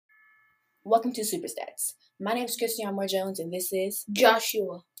Welcome to Super Stats. My name is Christiana VS Josh, and this is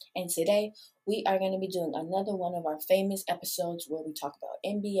Joshua. And today we are going to be doing another one of our famous episodes where we talk about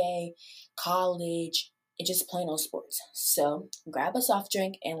NBA, college, and just plain old sports. So grab a soft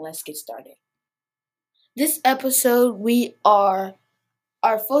drink and let's get started. This episode, our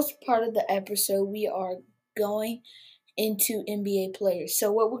first part of the episode, we are going into NBA players.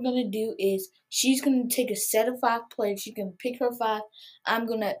 So what we're going to do is she's going to take a set of 5 players. She can pick her 5. I'm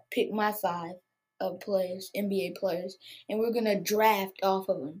going to pick my 5 of players, NBA players, and we're going to draft off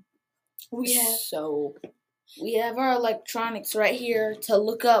of them. We have our electronics right here to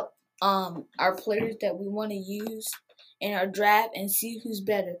look up our players that we want to use in our draft and see who's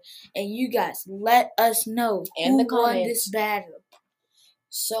better. And you guys, let us know in the who won comments this battle.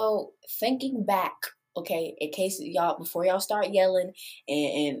 So thinking back, okay, in case y'all, before y'all start yelling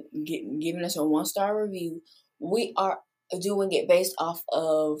and giving us a 1-star review, we are doing it based off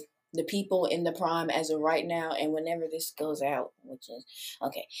of the people in the prime as of right now, and whenever this goes out, which is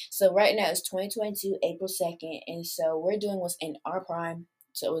okay. So right now it's 2022, April 2nd, and so we're doing what's in our prime.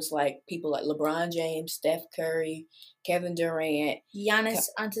 So it's like people like LeBron James, Steph Curry, Kevin Durant, Giannis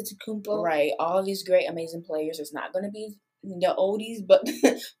Antetokounmpo. Right, all these great, amazing players. It's not going to be the oldies, but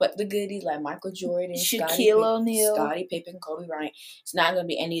the goodies like Michael Jordan, Shaquille O'Neal, Scottie Pippen, Kobe Bryant. It's not going to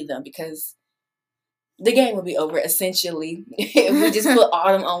be any of them because the game will be over essentially if we just put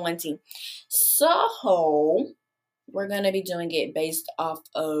all them on one team. So we're going to be doing it based off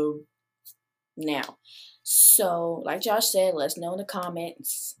of now. So like Josh said, let's know in the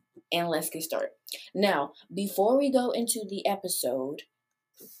comments and let's get started. Now, before we go into the episode,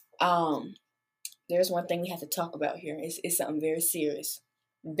 there's one thing we have to talk about here. It's something very serious.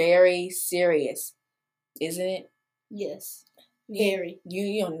 Very serious. Isn't it? Yes. Very.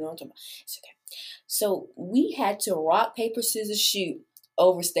 You don't know what I'm talking about. It's okay. So we had to rock, paper, scissors, shoot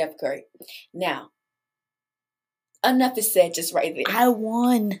over Steph Curry. Now, enough is said just right there. I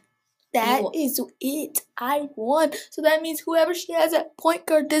won. That is it. I won. So that means whoever she has at point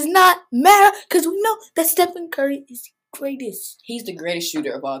guard does not matter because we know that Stephen Curry is the greatest. He's the greatest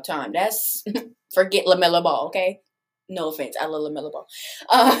shooter of all time. That's forget LaMelo Ball, okay? No offense, I love LaMelo Ball.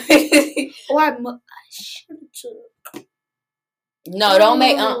 I should have took. No, don't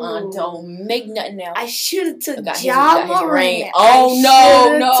make nothing now. I should have took Ja Morant. Oh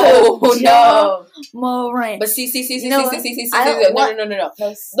no. Morant. But see. No. I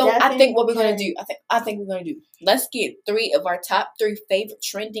think what we're gonna do. I think we're gonna do. Let's get 3 of our top 3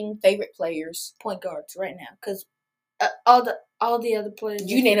 trending favorite players, point guards right now, because all the other players.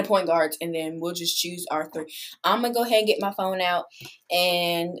 You name the point guards, and then we'll just choose our 3. I'm gonna go ahead and get my phone out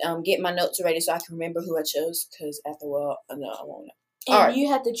and get my notes ready so I can remember who I chose. Because after a while, no, I won't know. And you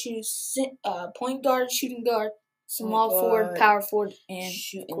have to choose point guard, shooting guard, small forward, power forward, and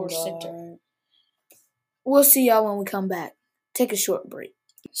of course center. We'll see y'all when we come back. Take a short break.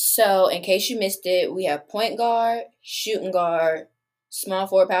 So, in case you missed it, we have point guard, shooting guard, small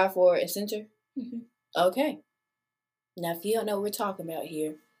forward, power forward, and center. Mm-hmm. Okay. Now, if you don't know what we're talking about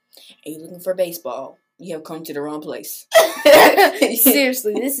here, and you're looking for baseball, you have come to the wrong place.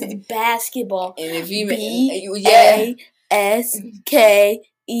 Seriously, this is basketball. And if you Basketball.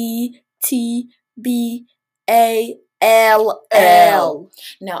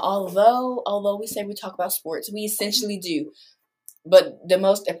 Now, although we say we talk about sports, we essentially do. But the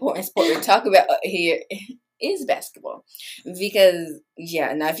most important sport we talk about here is basketball. Because,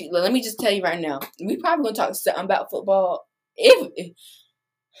 now let me just tell you right now, we probably going to talk something about football, if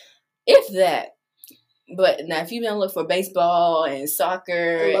that. But now, if you've been looking for baseball and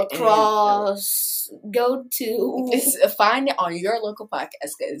soccer, lacrosse, go to find it on your local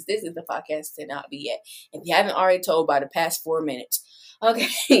podcast, because this is the podcast to not be at. If you haven't already told by the past 4 minutes,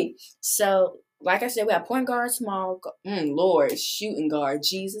 okay. So, like I said, we have point guard, shooting guard,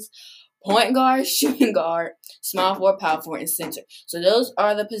 Jesus. Point guard, shooting guard, small forward, power forward, and center. So those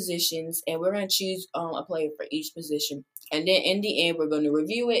are the positions, and we're going to choose a player for each position. And then in the end, we're going to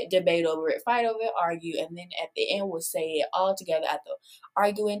review it, debate over it, fight over it, argue, and then at the end, we'll say it all together after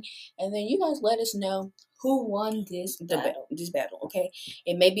arguing. And then you guys let us know who won this battle, okay?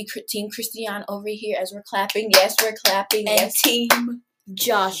 It may be Team Christian over here as we're clapping. Yes, we're clapping. And yes. Team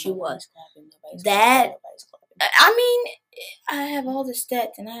Joshua. Nobody's clapping. I mean, I have all the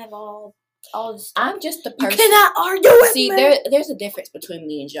stats and I have all the stuff. I'm just the person. You cannot argue with me. See, there's a difference between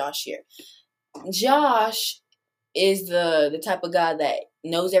me and Josh here. Josh is the type of guy that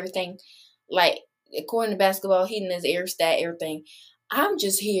knows everything. Like, according to basketball, he knows every stat, everything. I'm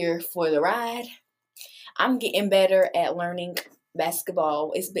just here for the ride. I'm getting better at learning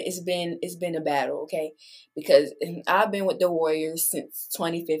basketball. It's been a battle, okay? Because I've been with the Warriors since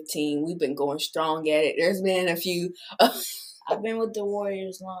 2015. We've been going strong at it. There's been a few. I've been with the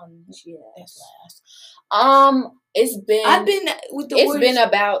Warriors long. Yeah. It's been. I've been with the Warriors. It's been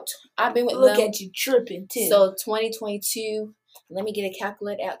about. I've been with Look them. at you tripping too. So 2022. Let me get a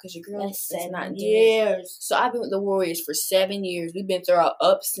calculator out because your girl is not years. So I've been with the Warriors for 7 years. We've been through our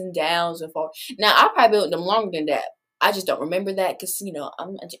ups and downs and fall. Now I've probably been with them longer than that. I just don't remember that because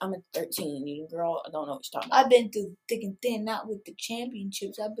I'm at 13. You girl, I don't know what you're talking about. I've been through thick and thin, not with the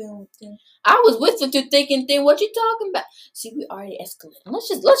championships. I've been with them. I was with them through thick and thin. What you talking about? See, we already escalated.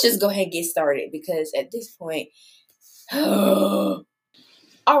 Let's just go ahead and get started because at this point, all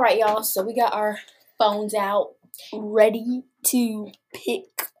right, y'all. So we got our phones out, ready to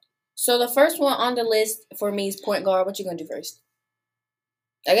pick. So the first one on the list for me is point guard. What you gonna do first?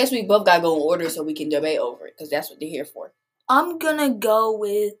 I guess we both gotta go in order so we can debate over it because that's what they're here for. I'm gonna go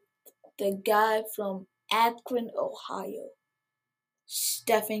with the guy from Akron, Ohio,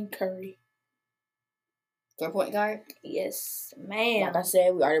 Stephen Curry. For point guard? Yes, ma'am. Like I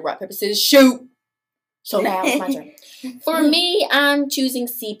said, we already rock, paper, scissors, shoot. So now it's my turn. For me, I'm choosing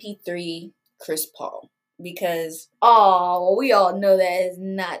CP3, Chris Paul. Because we all know that is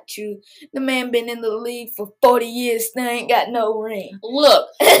not true. The man been in the league for 40 years, still ain't got no ring. Look,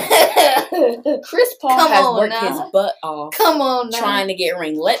 Chris Paul has worked his butt off. Come on, trying to get a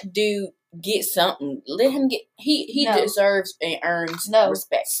ring. Let dude get something. Let him get. He deserves and earns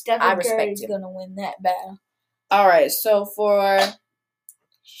respect. Stephen Curry's gonna win that battle. All right, so for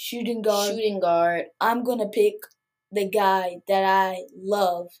shooting guard, I'm gonna pick the guy that I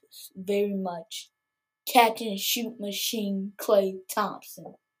love very much. Catch and shoot machine Klay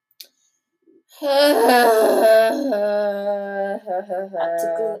Thompson. I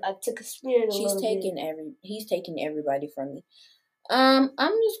took a spirit. He's taking everybody from me. I'm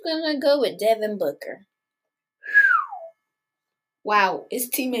just gonna go with Devin Booker. Wow, it's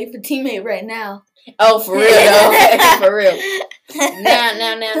teammate for teammate right now. Oh, for real, for real.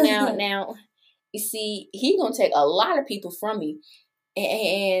 Now. You see, he's gonna take a lot of people from me.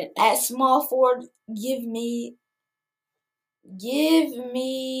 And at small forward, give me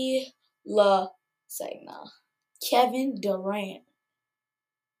Kevin Durant.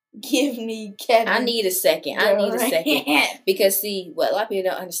 Give me Kevin. I need a second. Because see, what a lot of people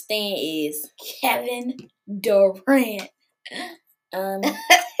don't understand is Kevin Durant.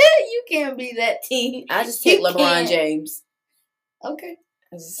 You can't be that team. I just take LeBron James. Okay,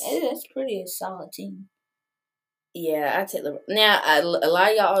 that's pretty a solid team. Yeah, I take LeBron. Now, a lot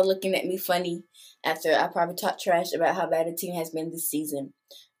of y'all are looking at me funny after I probably talked trash about how bad the team has been this season.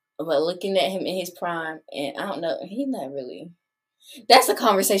 But looking at him in his prime, and I don't know, he's not really. That's a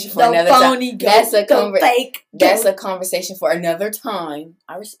conversation for another time. That's a conversation for another time.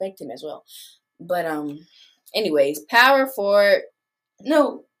 I respect him as well. But anyways, power forward.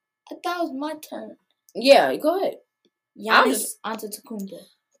 No, I thought it was my turn. Yeah, go ahead. Giannis Antetokounmpo.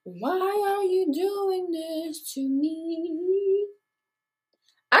 Why are you doing this to me?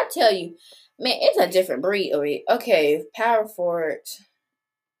 I tell you, man, it's a different breed of it. Okay, power forward.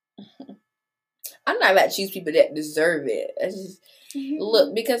 I'm not about to choose people that deserve it. I just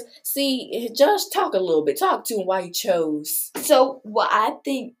look because see, Josh, talk a little bit. Talk to him why you chose. So, what I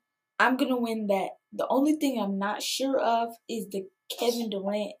think I'm gonna win that. The only thing I'm not sure of is the Kevin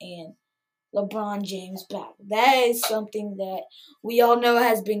Durant and LeBron James battle. That is something that we all know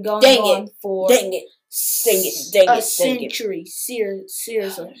has been going on for a century.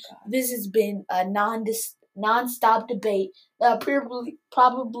 Seriously, this has been a non-stop debate that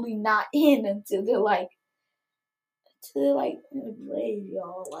probably not end until they're like in the grave,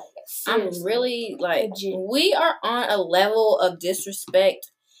 y'all. Like, seriously. I'm really we are on a level of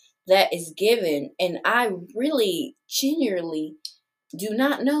disrespect that is given, and I really genuinely do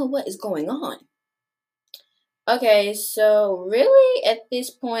not know what is going on. Okay, so really at this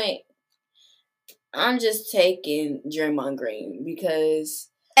point, I'm just taking Draymond Green because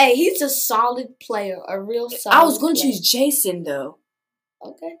hey, he's a solid player, a real solid. I was going to choose Jason though.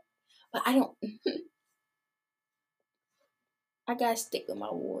 Okay, but I don't. I gotta stick with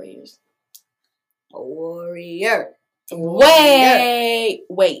my Warriors. A warrior. Wait,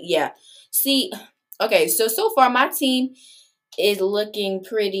 yeah. See, okay, so far my team is looking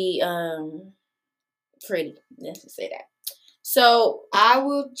pretty. Let's just say that. So I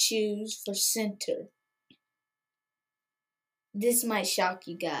will choose for center. This might shock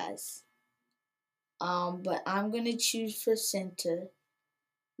you guys. But I'm gonna choose for center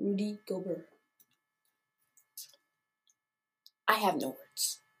Rudy Gobert. I have no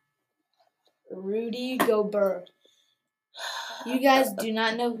words. Rudy Gobert. You guys do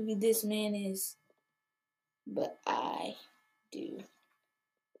not know who this man is, but I do.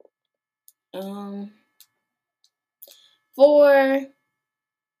 For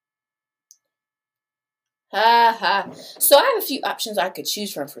So I have a few options I could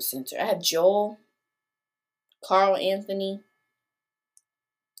choose from for center. I have Joel, Carl Anthony,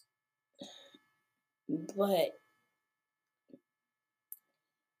 but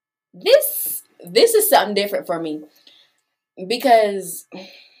this is something different for me because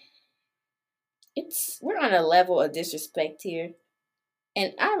we're on a level of disrespect here.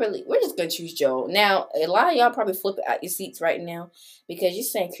 And we're just gonna choose Joel. Now, a lot of y'all probably flipping out your seats right now because you're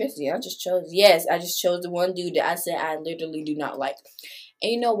saying, Christy, I just chose the one dude that I said I literally do not like.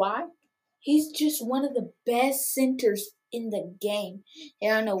 And you know why? He's just one of the best centers in the game.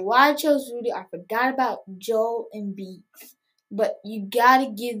 And I don't know why I chose Rudy. I forgot about Joel and B. But you gotta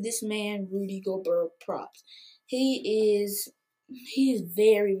give this man Rudy Gobert props. He is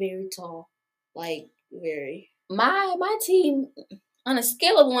very, very tall. Like, very. My team, on a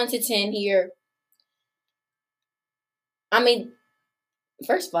scale of 1 to 10 here, I mean,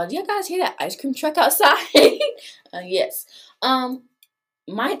 first of all, do you guys hear that ice cream truck outside? Yes.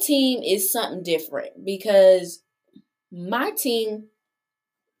 My team is something different because my team,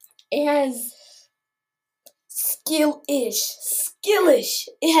 it has skillish.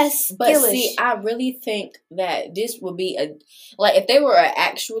 It has skillish. But see, I really think that this would be if they were an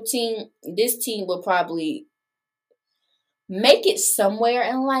actual team, this team would probably make it somewhere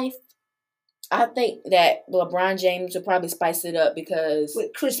in life. I think that LeBron James would probably spice it up because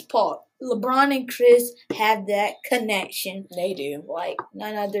with Chris Paul, LeBron and Chris have that connection. They do. Like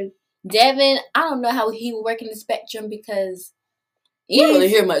none other. Devin, I don't know how he will work in the spectrum because you don't really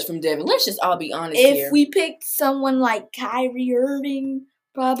hear much from Devin. Let's just all be honest here. If we picked someone like Kyrie Irving,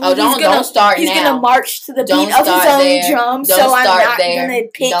 probably don't start now. He's gonna march to the beat of his own drum. So I'm not gonna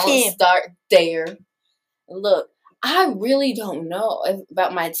pick him. Don't start there. Look, I really don't know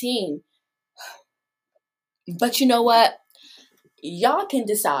about my team. But you know what? Y'all can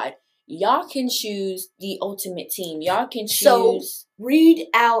decide. Y'all can choose the ultimate team. Y'all can choose. So read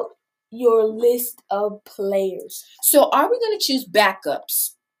out your list of players. So are we going to choose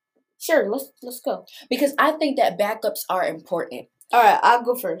backups? Sure, let's go. Because I think that backups are important. All right, I'll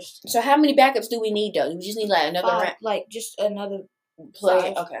go first. So how many backups do we need, though? We just need another round? Just another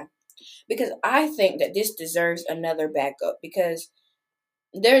player. Okay. Because I think that this deserves another backup because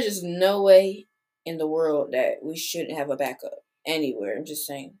there's just no way in the world that we shouldn't have a backup anywhere. I'm just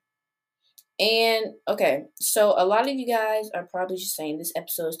saying. And, okay, so a lot of you guys are probably just saying this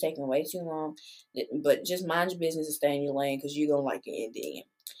episode is taking way too long, but just mind your business and stay in your lane because you're going to like it in the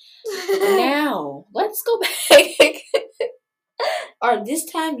end. Now, let's go back. All right, this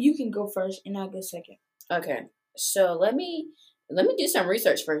time you can go first and I'll go second. Okay, so let me do some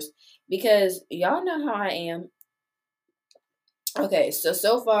research first because y'all know how I am. Okay,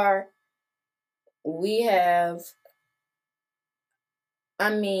 so far we have, I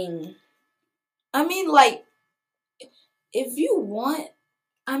mean, like, if you want,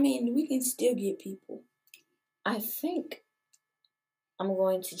 we can still get people. I think I'm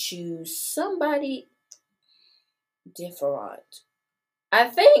going to choose somebody different. I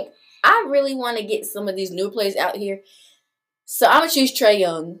think I really want to get some of these new players out here. So I'm going to choose Trae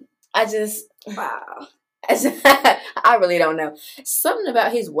Young. Wow. I really don't know. Something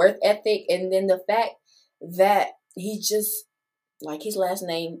about his work ethic and then the fact that he just, like his last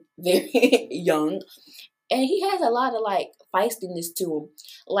name, very young. And he has a lot of, feistiness to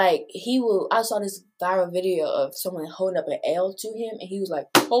him. I saw this viral video of someone holding up an L to him. And he was like,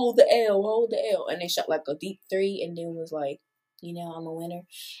 hold the L. And they shot, a deep three. And then was like, I'm a winner.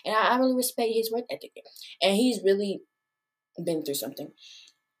 And I really respect his work ethic. And he's really been through something.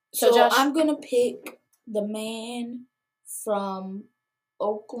 So Josh, I'm going to pick the man from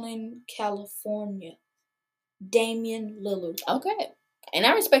Oakland, California. Damian Lillard. Okay. And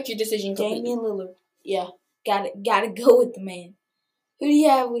I respect your decision completely. Damian Lillard. Yeah. Gotta go with the man. Who do you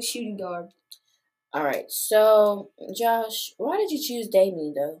have with shooting guard? All right. So, Josh, why did you choose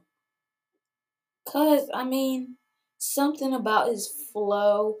Damian, though? Because, something about his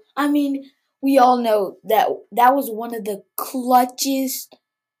flow. We all know that was one of the clutchest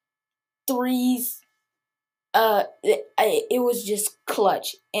threes. It was just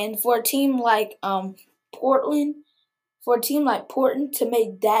clutch. And for a team like Portland, to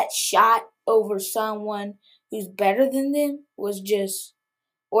make that shot over someone who's better than them was just,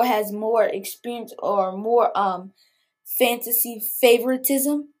 or has more experience or more fantasy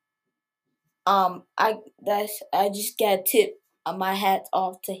favoritism. I just gotta tip my hat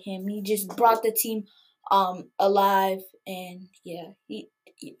off to him. He just brought the team alive and yeah,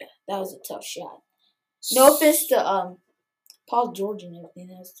 that was a tough shot. No offense to Paul George and everything.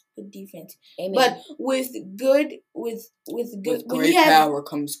 That's good defense. Amen. But with great power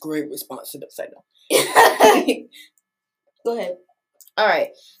comes great responsibility. Go ahead. All right.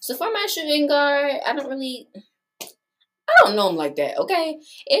 So for my shooting guard, I don't know him like that. Okay,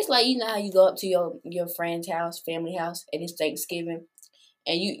 it's like, you know how you go up to your friend's house, family house, and it's Thanksgiving,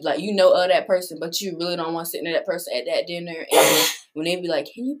 and you of that person, but you really don't want to sit near that person at that dinner. And when they be like,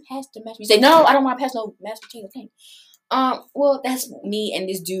 "Can you pass the mashed?" You say, "No, I don't want to pass no mashed potato thing." Well, that's me and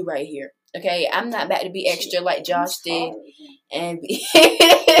this dude right here. Okay, I'm not about to be extra like Josh did, and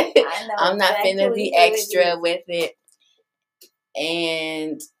I'm not finna be extra with it.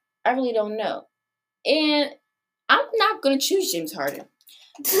 And I really don't know. And I'm not gonna choose James Harden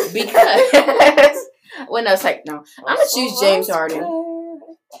because well, no, it's like no, I'm gonna choose James Harden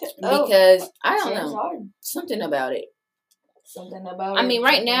because I don't know something about it. I mean,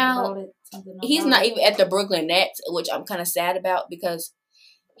 right now he's not even at the Brooklyn Nets, which I'm kind of sad about because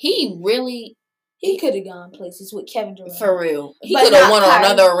he could have gone places with Kevin Durant for real. He could have won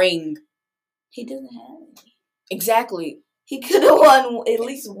another ring. He doesn't have any. Exactly. He could have won at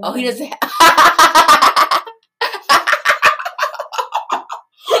least one. Oh, he doesn't have.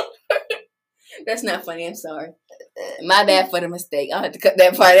 That's not funny. I'm sorry. My bad for the mistake. I'll have to cut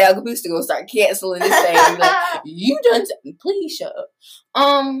that part out. We're still gonna start canceling this thing. Like, you done. Please shut up.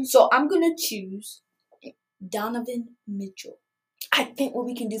 So I'm gonna choose Donovan Mitchell. I think what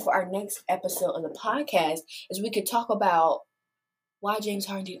we can do for our next episode of the podcast is we could talk about why James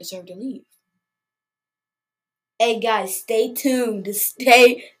Harden didn't deserve to leave. Hey guys, stay tuned.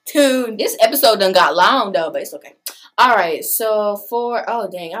 Stay tuned. This episode done got long though, but it's okay. All right, so I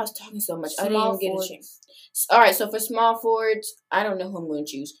was talking so much. I didn't even get a chance. All right, so for small forwards, I don't know who I'm going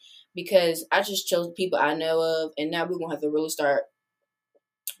to choose because I just chose the people I know of, and now we're going to have to really start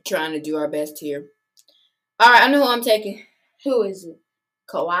trying to do our best here. All right, I know who I'm taking. Who is it?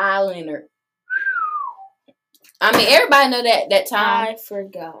 Kawhi Leonard. I mean, everybody know that time. I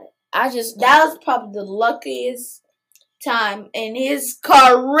forgot. That was probably the luckiest time in his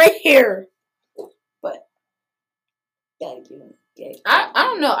career. But gotta give him. I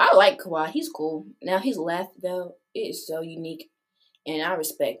don't know. I like Kawhi. He's cool. Now his laugh though, it is so unique, and I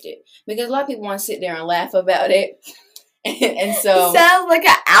respect it because a lot of people want to sit there and laugh about it, and so it sounds like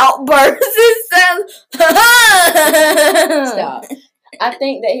an outburst. It sounds. Stop. I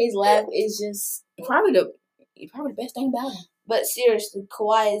think that his laugh is just probably the best thing about him. But seriously,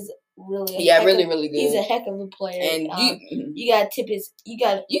 Kawhi is really really good. He's a heck of a player, and you gotta tip his. You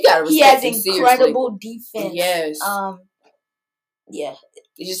gotta respect he has him incredible seriously. defense. Yes. Yeah.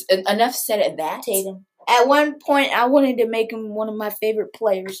 Just enough said at that. Tatum. At one point, I wanted to make him one of my favorite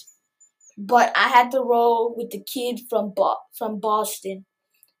players, but I had to roll with the kid from Boston,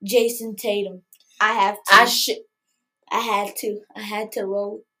 Jason Tatum. I had to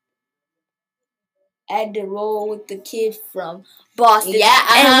roll. I had to roll with the kid from Boston. Yeah,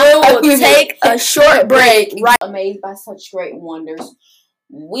 and we will take a short break. Right. Amazed by such great wonders.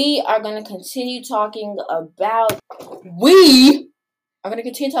 We are going to continue talking about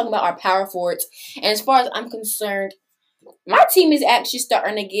our power forwards. And as far as I'm concerned, my team is actually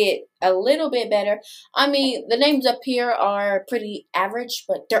starting to get a little bit better. I mean, the names up here are pretty average,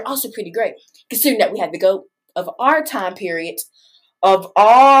 but they're also pretty great, considering that we have the GOAT of our time period. We have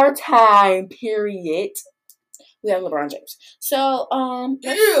LeBron James. So, don't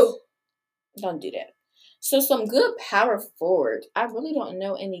do that. So some good power forwards. I really don't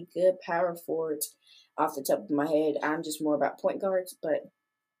know any good power forwards off the top of my head. I'm just more about point guards, but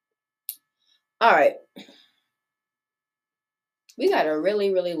all right. We got to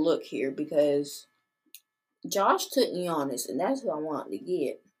really, really look here because Josh took Giannis, and that's who I want to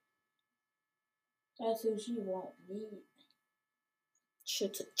get. That's who she won't get.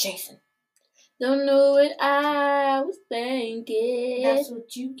 Should took Jason. Don't know what I was thinking. That's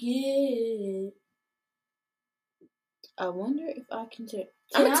what you get. I wonder if I can take.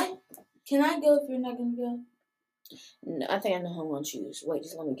 Can I go if you're not gonna go? No, I think I know who I'm gonna choose. Wait,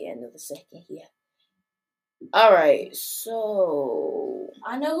 just let me get another second here. All right, so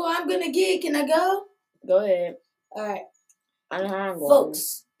I know who I'm gonna get. Can I go? Go ahead. All right. I know how I'm going.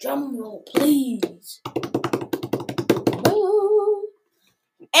 Folks, drum roll, please. Ooh.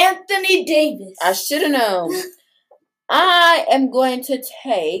 Anthony Davis. I should have known. I am going to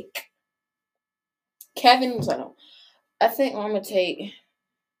take Kevin. I think I'm gonna take.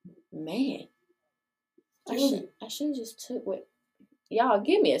 Man, I should have just took what. Y'all,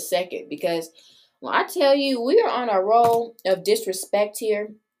 give me a second because when I tell you we are on a roll of disrespect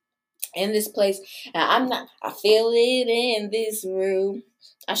here, in this place. And I feel it in this room.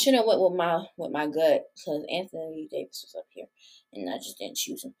 I should have went with my gut because Anthony Davis was up here, and I just didn't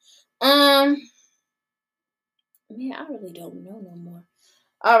choose him. Man, I really don't know no more.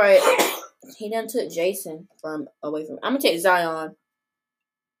 All right, he done took Jason from away from. I'm gonna take Zion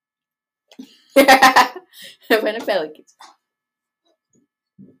from the Pelicans.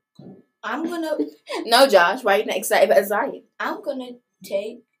 I'm gonna. No, Josh, why are you not excited about Zion? I'm gonna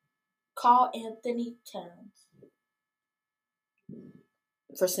take Carl Anthony Towns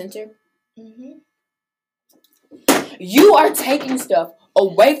For center. Mm-hmm. You are taking stuff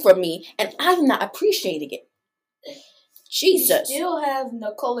away from me, and I'm not appreciating it. Jesus. You still have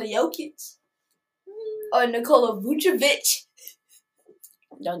Nikola Jokic or Nikola Vucevic.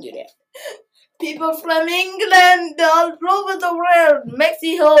 Don't do that. People from England all over the world.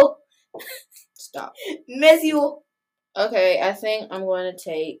 Mexico. Stop. Mexico. Okay, I think I'm going to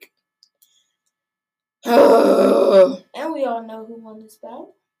take. And we all know who won this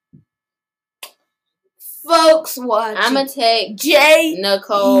battle. Folks, watch. I'm going to take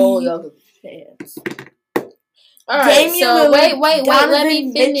Nicole Jokic. All right, Damian so Lillard, wait, let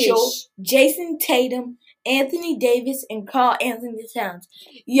me finish. Mitchell, Jason Tatum, Anthony Davis, and Carl Anthony Towns.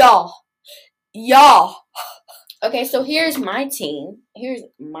 Y'all. Okay, so here's my team. You.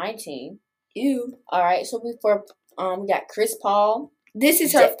 All right, so we got Chris Paul. This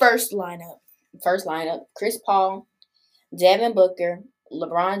is her first lineup. Chris Paul, Devin Booker,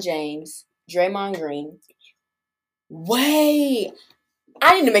 LeBron James, Draymond Green. Wait,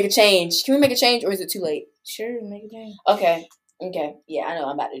 I need to make a change. Can we make a change, or is it too late? Sure, make a change. Okay. Yeah, I know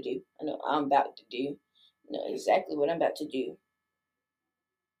I'm about to do. I know exactly what I'm about to do.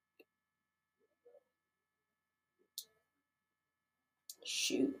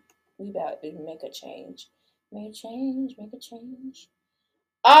 Shoot, we about to make a change. Make a change.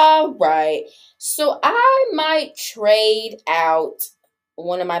 All right. So I might trade out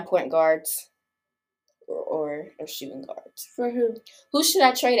one of my point guards or shooting guards. For who? Who should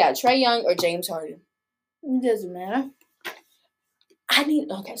I trade out? Trae Young or James Harden? It doesn't matter. I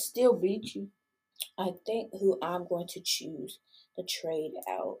still beat you. I think who I'm going to choose to trade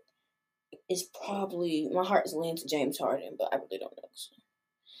out is probably, my heart's leaning to James Harden, but I really don't know. So.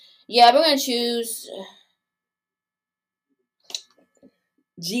 Yeah, we're going to choose.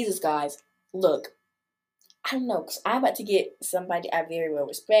 Jesus, guys. Look, I don't know, because I'm about to get somebody I very well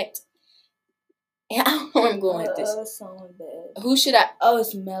respect. And I don't know where I'm going with this. Someone bad. Who should I? Oh,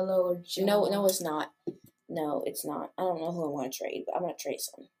 it's Melo or John. No, it's not. No, it's not. I don't know who I want to trade, but I'm going to trade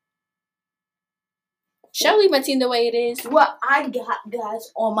someone. Shall I leave my team the way it is? What I got,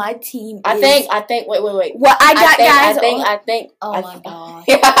 guys, on my team I think, wait. What I got, guys, I think. Oh, my God.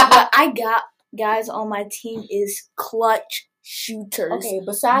 What I got, guys, on my team is clutch shooters. Okay,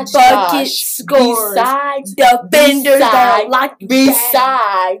 besides bucket Josh, scorers. Besides defenders that are locked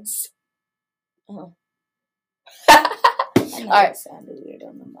besides. Oh. All right. Sounded weird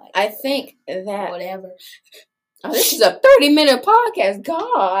on the mic. I think that whatever. Oh, this is a 30-minute podcast.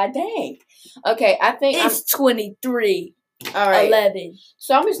 God dang. Okay, I think it's 23. All right. 11.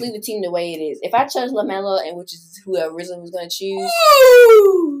 So I'm just leave the team the way it is. If I chose LaMelo, and which is who I originally was going to choose,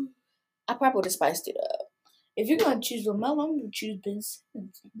 I probably would have spiced it up. If you're going to choose LaMelo, I'm going to choose Ben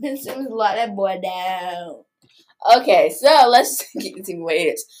Simmons. Ben Simmons lock that boy down. Okay, so let's get the team the way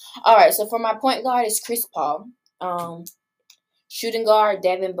it is. All right, so for my point guard is Chris Paul. Shooting guard,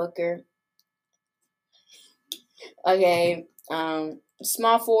 Devin Booker. Okay,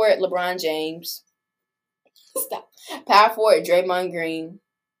 small forward, LeBron James. Stop. Power forward, Draymond Green.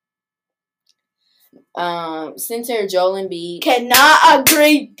 Center, Joel Embiid. Cannot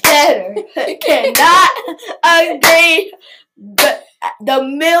agree better. Cannot agree. But the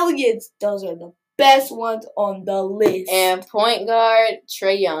millions, those are the best ones on the list. And point guard,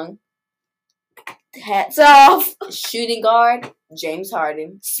 Trae Young. Hats off. Shooting guard, James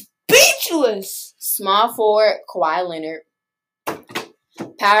Harden. Speechless. Small forward, Kawhi Leonard.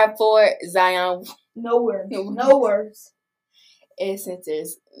 Power forward, Zion. No words. And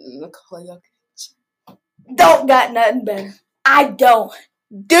centers, Nikola Jokic. Don't got nothing better. I don't.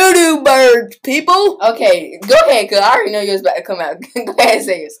 Doo-doo birds, people. Okay, go ahead, because I already know yours about to come out. Go ahead and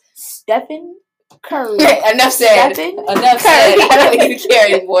say yours. Stephen Curry. Enough said. Enough said. I don't need to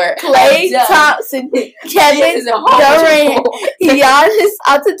care anymore. Klay Thompson. Kevin Durant. Giannis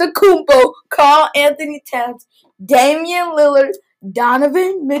Antetokounmpo. Carl Anthony Towns. Damian Lillard.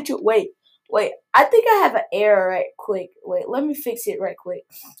 Donovan Mitchell. Wait. I think I have an error right quick. Wait, let me fix it right quick.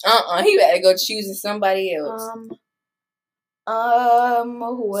 He better go choosing somebody else.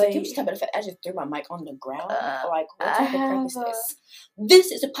 Wait. So can you just talk about the fact I just threw my mic on the ground? Like, what type of prank is this?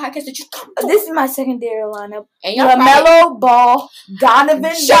 This is a podcast that you come for. This is my secondary lineup. And LaMelo Ball,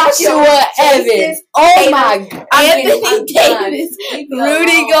 Donovan Joshua Evans. Oh my God. Anthony Davis,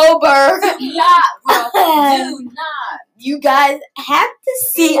 Rudy Gobert. Not, bro. Do not. You guys have to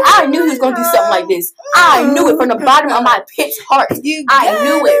See, I knew he was going to do something like this. I knew it from the bottom of my pit's heart. I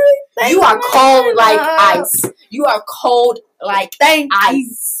knew it. You are cold like ice. You are cold like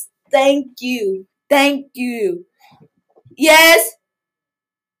ice. Thank you. Thank you. Yes.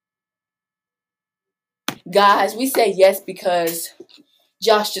 Guys, we say yes because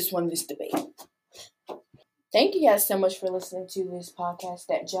Josh just won this debate. Thank you guys so much for listening to this podcast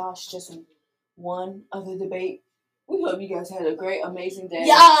that Josh just won of the debate. We hope you guys had a great, amazing day.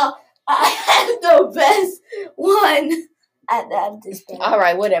 Y'all, I had the best one at this day. All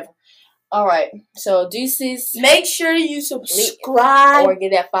right, whatever. All right, so deuces. Make sure you subscribe or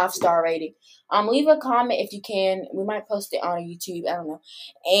get that 5-star rating. Leave a comment if you can. We might post it on YouTube. I don't know.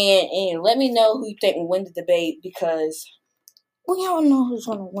 And let me know who you think will win the debate because we don't know who's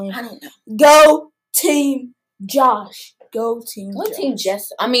gonna win. I don't know. Go Team Josh. Go Team Go Josh. Team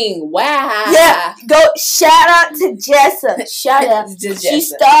Jessa. I mean, wow. Yeah, go. Shout out to Jessa. Shout out. She's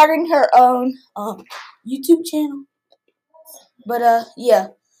starting her own YouTube channel. But yeah.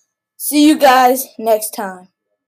 See you guys next time.